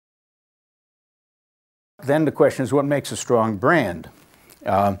Then the question is, what makes a strong brand?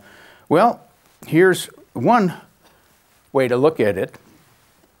 Well, here's one way to look at it.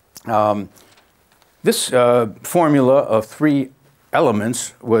 This formula of 3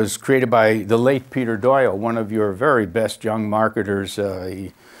 elements was created by the late Peter Doyle, one of your very best young marketers.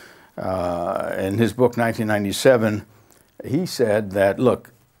 In his book, 1997, he said that,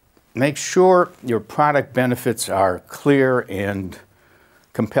 look, make sure your product benefits are clear and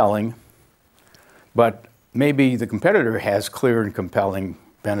compelling, but maybe the competitor has clear and compelling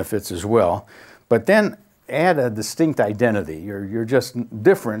benefits as well, but then add a distinct identity. You're just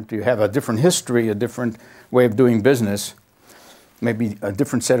different. You have a different history, a different way of doing business, maybe a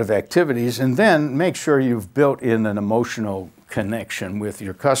different set of activities, and then make sure you've built in an emotional connection with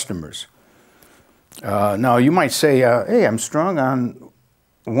your customers. Now, you might say, hey, I'm strong on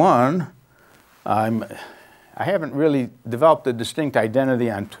one. I haven't really developed a distinct identity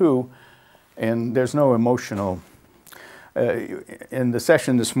on 2, and there's no emotional. In the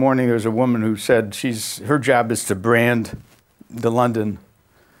session this morning, there was a woman who said her job is to brand the London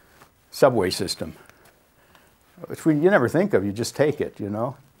subway system, which you never think of. You just take it, you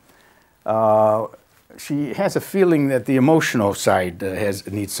know. She has a feeling that the emotional side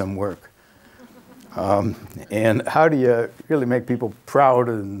needs some work. And how do you really make people proud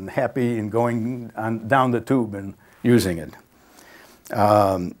and happy and going down the tube and using it?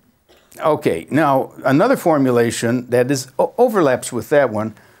 Okay, now another formulation that overlaps with that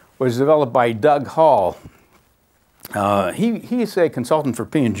one was developed by Doug Hall. He's a consultant for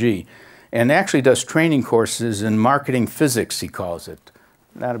P&G and actually does training courses in marketing physics, he calls it.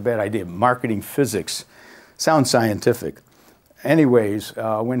 Not a bad idea, marketing physics. Sounds scientific. Anyways,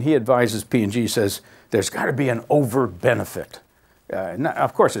 when he advises P&G, he says there's got to be an over benefit.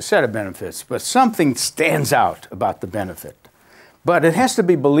 Of course, a set of benefits, but something stands out about the benefit. But it has to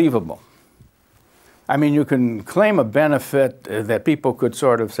be believable. I mean, you can claim a benefit that people could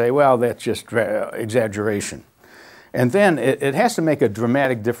sort of say, well, that's just exaggeration. And then it has to make a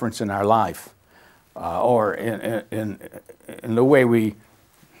dramatic difference in our life or in the way we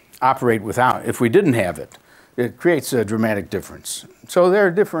operate without. If we didn't have it, it creates a dramatic difference. So there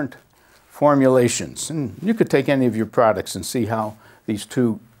are different formulations. And you could take any of your products and see how these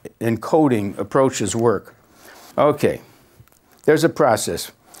 2 encoding approaches work. Okay. There's a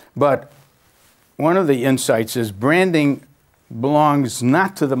process, but one of the insights is branding belongs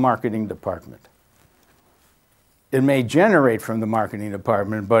not to the marketing department. It may generate from the marketing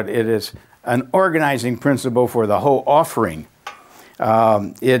department, but it is an organizing principle for the whole offering.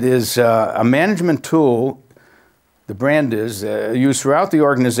 It is a management tool, the brand is, used throughout the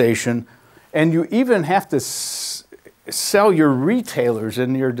organization, and you even have to sell your retailers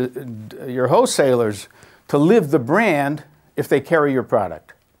and your wholesalers to live the brand if they carry your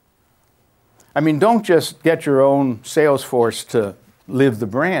product. I mean, don't just get your own sales force to live the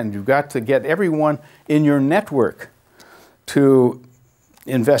brand. You've got to get everyone in your network to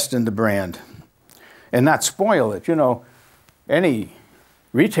invest in the brand and not spoil it. You know, any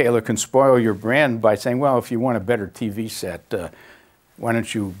retailer can spoil your brand by saying, well, if you want a better TV set, why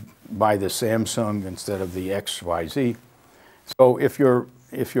don't you buy the Samsung instead of the XYZ? So if your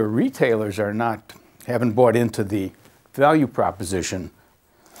retailers haven't bought into the value proposition.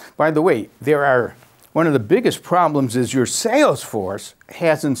 By the way, one of the biggest problems is your sales force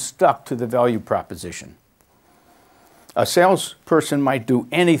hasn't stuck to the value proposition. A salesperson might do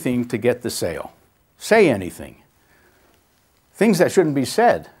anything to get the sale, say anything, things that shouldn't be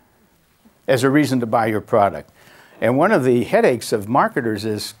said as a reason to buy your product. And one of the headaches of marketers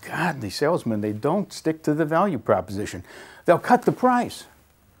is, God, these salesmen, they don't stick to the value proposition. They'll cut the price.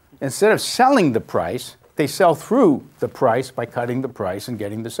 Instead of selling the price, they sell through the price by cutting the price and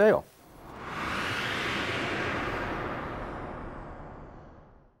getting the sale.